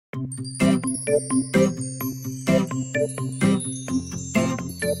Touch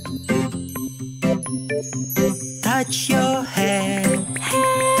your head,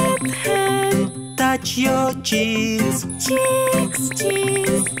 head. touch your cheeks, Cheeks,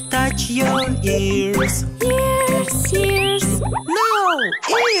 cheeks. touch your ears. Ears. No,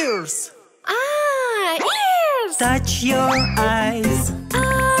 ears! Ah, ears. Touch your eyes.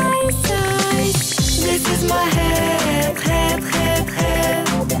 Eyes. This is my head, head.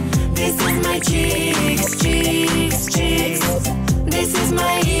 This is my cheeks, cheeks. This is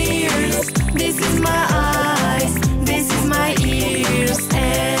my ears. This is my eyes. This is my ears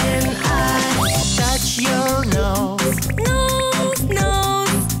and eyes. Touch your nose.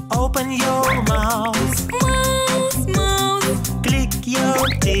 Nose. Open your mouth. Mouth. Click your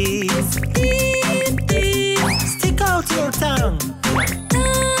teeth. Teeth. Stick out your tongue.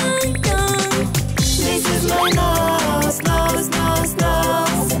 Tongue. This is my nose.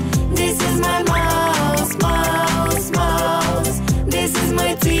 This is my mouth. This is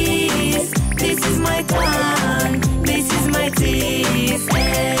my teeth. This is my tongue. This is my teeth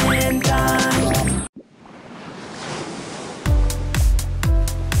and tongue.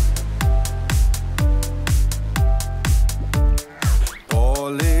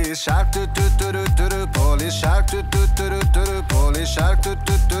 Polish shark, do do do do do do. Polish shark, do do do do do do. Polish shark, do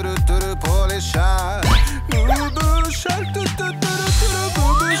do do do do do. Polish shark. Boo boo shark, do do do do do.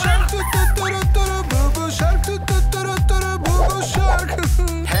 Boo boo shark, do do do do do. Boo boo shark, do do do do do. Boo boo shark.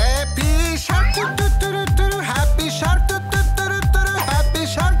 Happy shark, do do do do do. Happy shark, do do do do do. Happy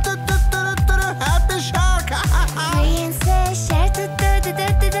shark, do do do do do. Happy shark. Princess shark, do do do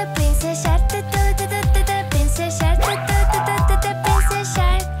do do. Princess shark, do do do do do. Princess shark, do do do do do. Princess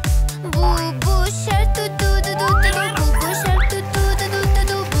shark. Boo boo shark, do do do do do. Boo boo shark, do do do do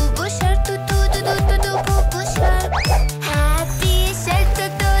do. Boo boo shark, do do do do do. Boo boo shark. Happy shark, do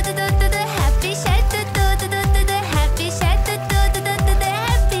do do do do. Happy shark, do do do do do. Happy shark, do do do do do.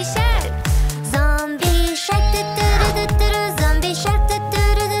 Happy shark. Zombie shark, do do do do do. Zombie shark, do do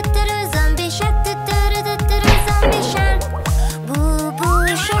do do do. Zombie shark, do do do do do. Zombie shark. Boo boo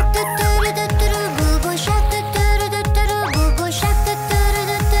shark, do do do do do. Boo boo shark, do do do do do. Boo boo shark, do do do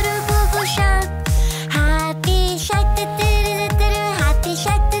do do. Boo boo shark. Happy shark, do do do do do. Happy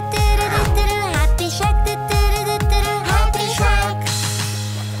shark, do do do do do. Happy shark, do do do do do. Happy shark.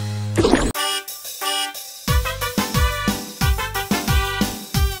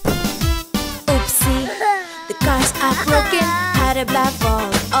 Oopsie, the cars are broken. Had a black ball,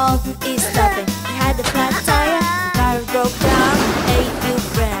 all is stopping. We had a flat tire, the car broke down. Hey, you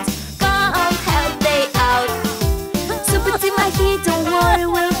friends, come help they out. Super team are here, don't worry,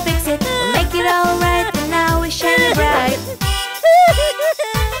 we'll fix it. We'll make it alright, and now we shine bright.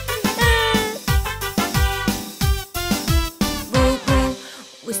 Boo boo,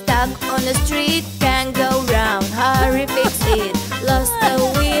 we stuck on the street, can't go round. Hurry, fix it. Lost the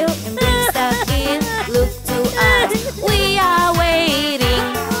wheel and bring stuck in. Look to us, we are waiting.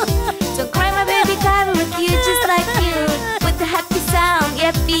 Don't cry, my baby, God will look you just like you. With the happy sound,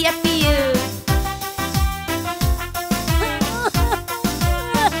 yappy yappy you.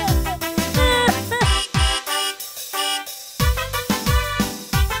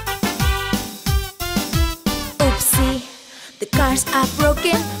 Oopsie, the cars are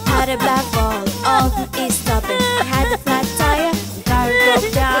broken. Had a black ball, all is stopping. We had a flat tire, the car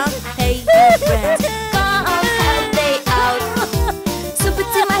broke down. Hey, you friends, come help they out. Super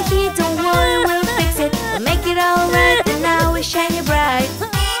team are here, don't worry, we'll fix it. We'll make it alright, and now we're shining bright.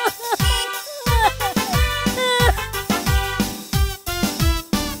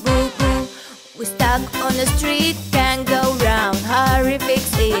 Boo boo, we stuck on the street, can't go round. Hurry,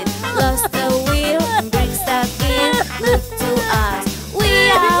 fix it. Lost the wheel and bring stuck in. Look to us, we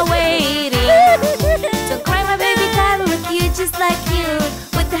are waiting. Don't cry, my baby, God will look you just like you.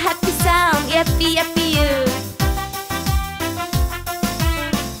 With the happy sound, yappy yappy you.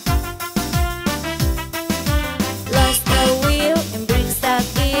 Lost the wheel and bring stuck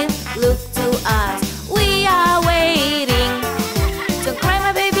in. Look to us, we are waiting. Don't cry,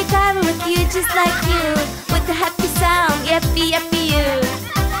 my baby, God will look you just like you. With the happy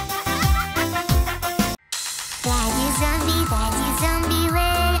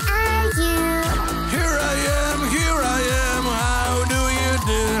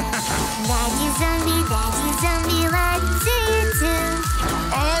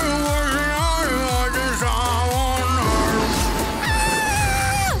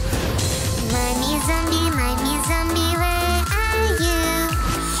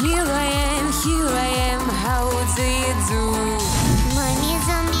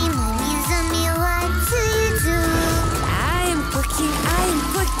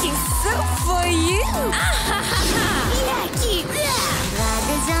Yucky!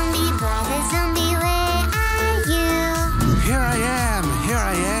 Brother zombie, where are you? Here I am.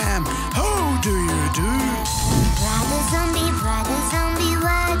 How do you do? Brother zombie,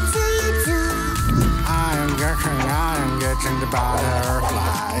 what do you do? I am getting the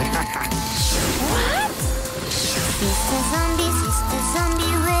butterfly. What? Sister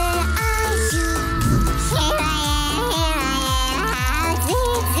zombie, where are you? Here I am, how do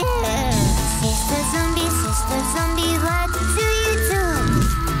you do? Sister zombie, what do you do?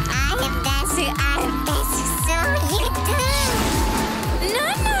 I am dancing, so you do. No.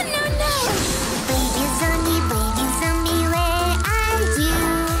 Baby zombie, where are you?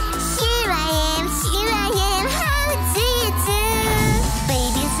 Here I am, how do you do?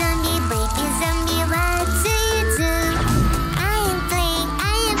 Baby zombie, what do you do? I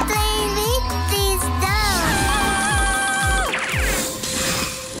am playing with this doll.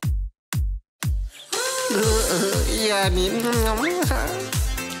 Yummy.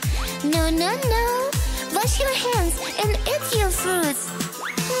 No. Wash your hands and eat your fruits.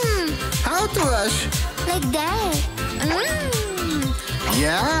 How to wash? Like that.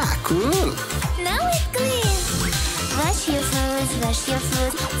 Yeah, cool. Now it's clean. Wash your fruits.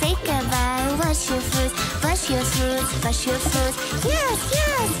 Take a bite. Wash your fruits. Yes.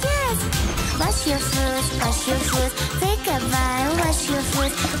 Wash your fruits. Take a bite. Wash your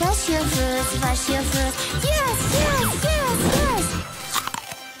fruits. Yes.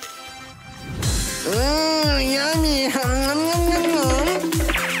 Yummy.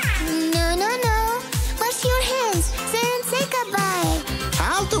 No. Wash your hands. Then take a bite.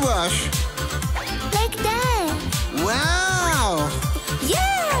 How to wash? Like that. Wow.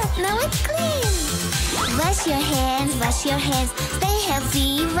 Yeah, now it's clean. Wash your hands. Stay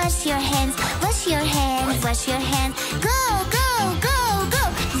healthy. Wash your hands. Go.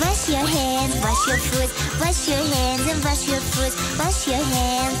 Wash your hands, wash your fruits. Wash your hands and wash your fruits. Wash your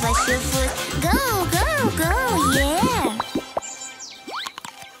hands, wash your fruits. Go, yeah.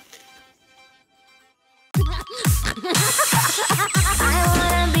 I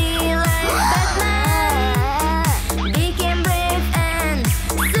wanna be like Batman. Big and brave and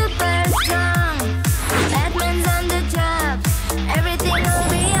super strong. Batman's on the job. Everything will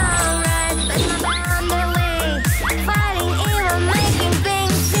be alright. Batman on the way. Fighting evil, making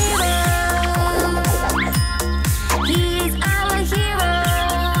things zero. He's our hero.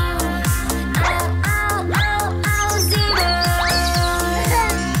 Ow, zero.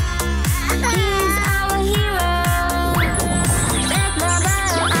 He's our hero.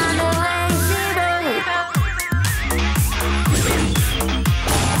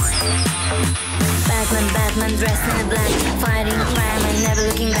 Batman dressed in black, fighting crime and never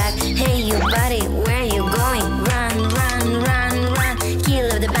looking back. Hey you buddy, where you going? Run. Kill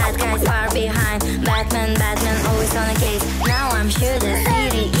the bad guys far behind. Batman, always on the case. Now I'm sure the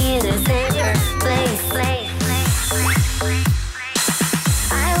city is a safer place.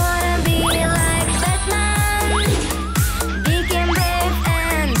 I wanna be like Batman. Big and brave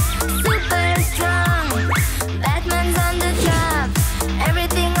and super strong. Batman's on the job.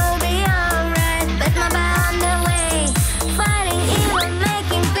 Everything will be alright. Batman on the way. Fighting evil,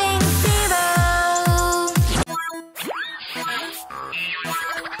 making things zero.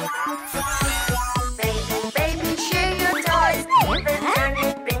 Baby, share your toys. Even turn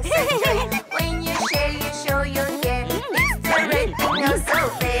it brings a joy. When you share, you show your care. It's the right thing, no so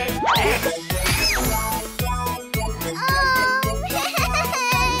fair.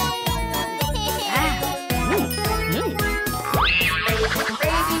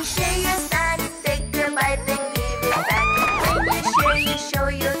 Baby, share your snack. Take a bite, then give it back. When you share, you show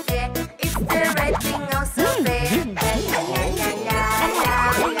your care. It's the right thing, no so fair.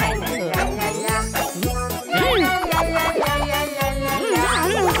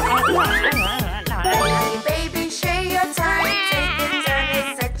 Baby, share your time. Take a turn,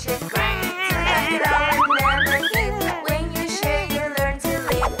 it's such a crime. To have it all and never give. When you share, you learn to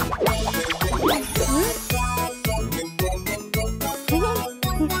live.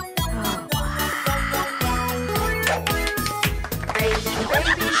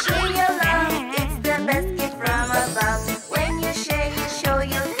 Baby, share your love. It's the best gift from above. When you share, you show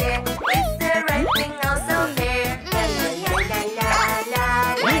your care. It's the right thing, also fair.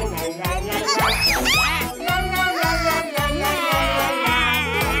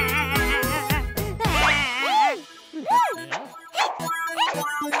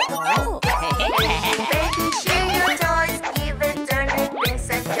 Baby, share your toys. Give and turn, it brings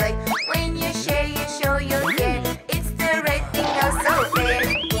a joy. When you share, you show your care. It's the right thing, also fair.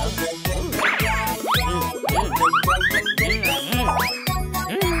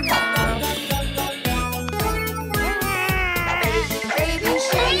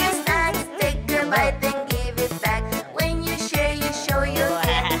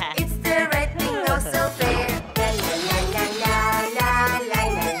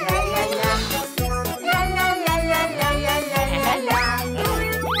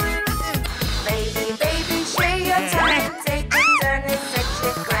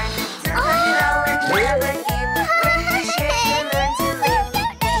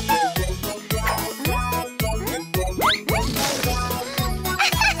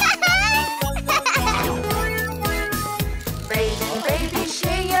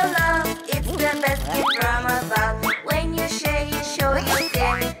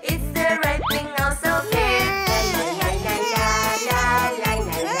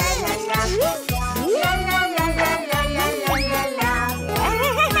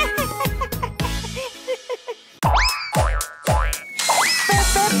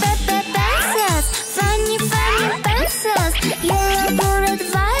 Pencils, funny, funny pencils. Yellow, blue, red,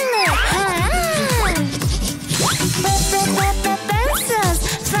 violet. Pencils,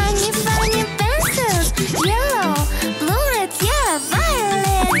 funny, funny pencils. Yellow, blue, red, yeah,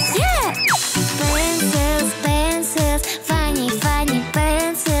 violet, yeah. Pencils, pencils, funny, funny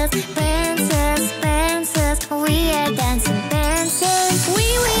pencils. Pencils, pencils, we are dancing pencils. We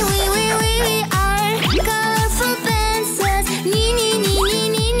are colorful pencils. Nee, nee, nee, nee,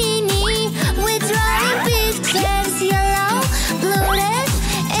 nee, nee, nee. We're drawing pictures. Yellow, blue, red,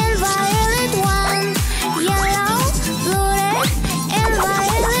 and violet one. Yellow, blue, red, and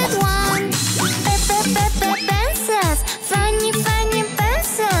violet one. Pencils, funny, funny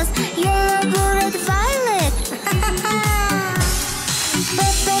pencils. Yellow, blue, red, violet.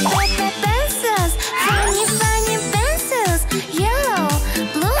 Pencils, funny, funny pencils. Yellow,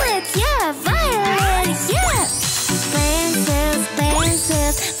 blue, red, yeah, violet, yeah. Pencils,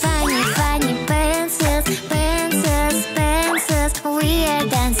 pencils, funny, funny pencils. Pencils, pencils, we are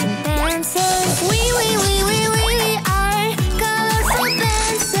dancing pencils. We are colorful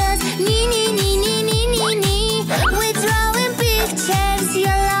pencils. Nee, nee, nee, nee, nee, nee, nee. We're drawing pictures.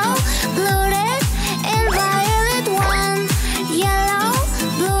 Yellow, blue, red, and violet one. Yellow,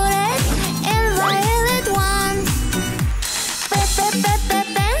 blue, red, and violet one.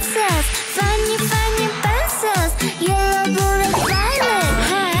 Pencils, funny, funny pencils. Yellow, blue, red, violet.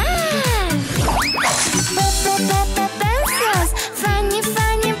 Pencils, funny,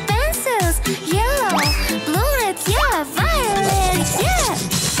 funny pencils. Yellow, blue, red, yeah, violet, yeah.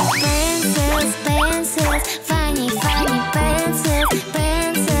 Pencils, pencils, funny, funny pencils.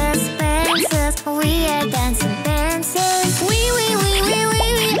 Pencils, pencils, we are dancing pencils. We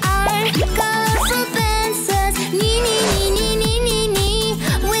are colorful pencils. Nee, nee, nee, nee, nee, nee, nee.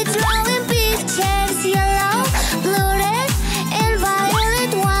 We're drawing pictures. Yellow, blue, red, and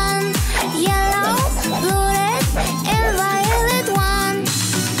violet one. Yellow, blue, red, and violet one.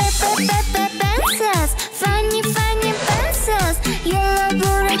 Pencils, funny, funny pencils. Yellow,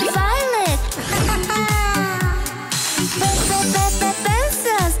 blue, red, violet.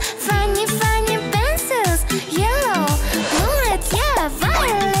 Pencils, funny, funny pencils. Yellow, blue, red, yeah,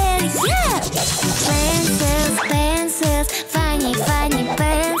 violet, yeah. Pencils, pencils, funny, funny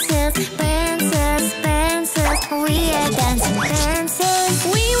pencils. Pencils, pencils, we are dancing pencils.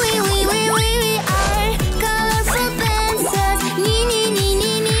 We are colorful pencils. Nee, nee, nee,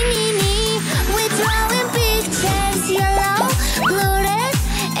 nee, nee, nee, nee. We're drawing pictures. Yellow, blue, red,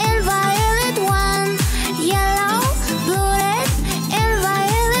 and violet one. Yellow, blue, red, and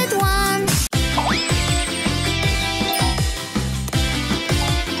violet one.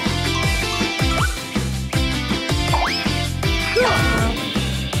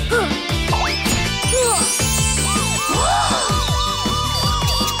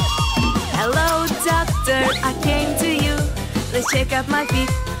 Hello, doctor, I came to you. Let's check out my feet,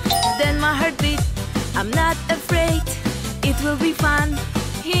 then my heartbeat. I'm not afraid, it will be fun.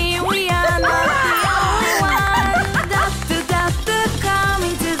 Here we are, not the only one. Doctor, doctor,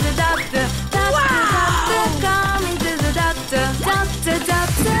 coming to the doctor. Doctor, doctor, coming to the doctor. Doctor,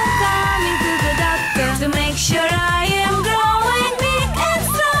 doctor, coming to the doctor. To make sure I am growing big and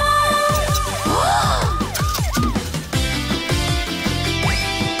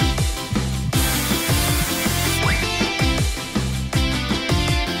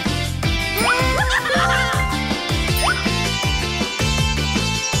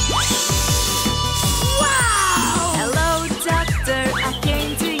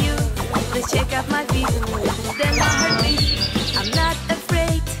check out my